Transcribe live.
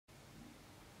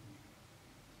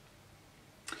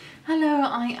Hello,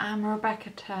 I am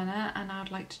Rebecca Turner and I'd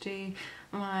like to do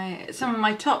some of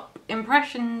my top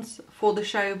impressions for the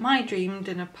show My Dream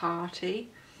Dinner Party.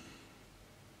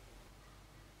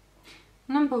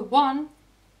 Number 1,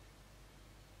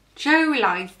 Joe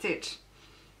Lycett.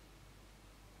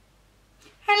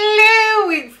 Hello,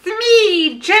 it's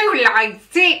me, Joe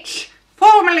Lycett,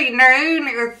 formerly known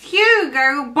as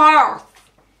Hugo Boss.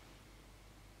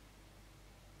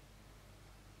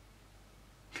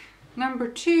 Number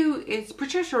 2 is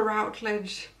Patricia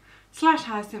Routledge /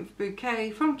 Hyacinth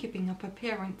Bouquet from Keeping Up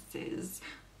Appearances,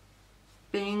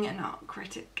 being an art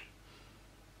critic.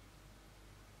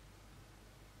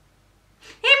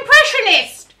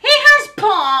 Impressionist! He has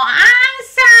poor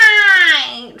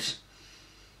eyesight!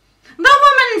 The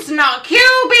woman's not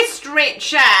Cubist,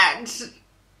 Richard!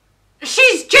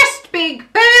 She's just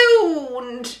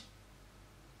big-boned!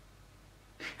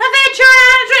 Have it your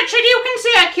hands, Richard, you can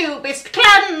see a Cubist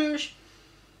clunge!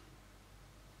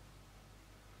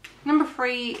 Number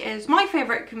 3 is my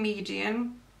favourite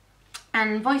comedian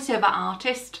and voiceover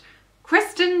artist,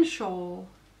 Kristen Shaw.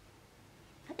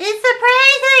 It's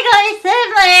surprisingly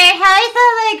similar. I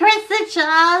thought Kristen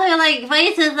Shaw who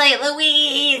voices like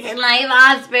Louise and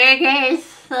Bob's Burgers.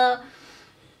 So,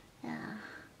 yeah.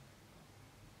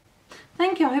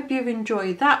 Thank you, I hope you've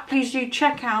enjoyed that. Please do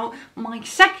check out my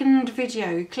second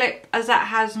video clip, as that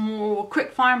has more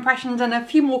quickfire impressions and a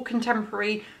few more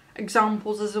contemporary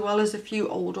examples as well as a few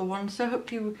older ones. So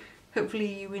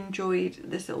hopefully you enjoyed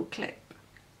this little clip.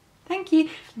 Thank you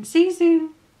and see you soon.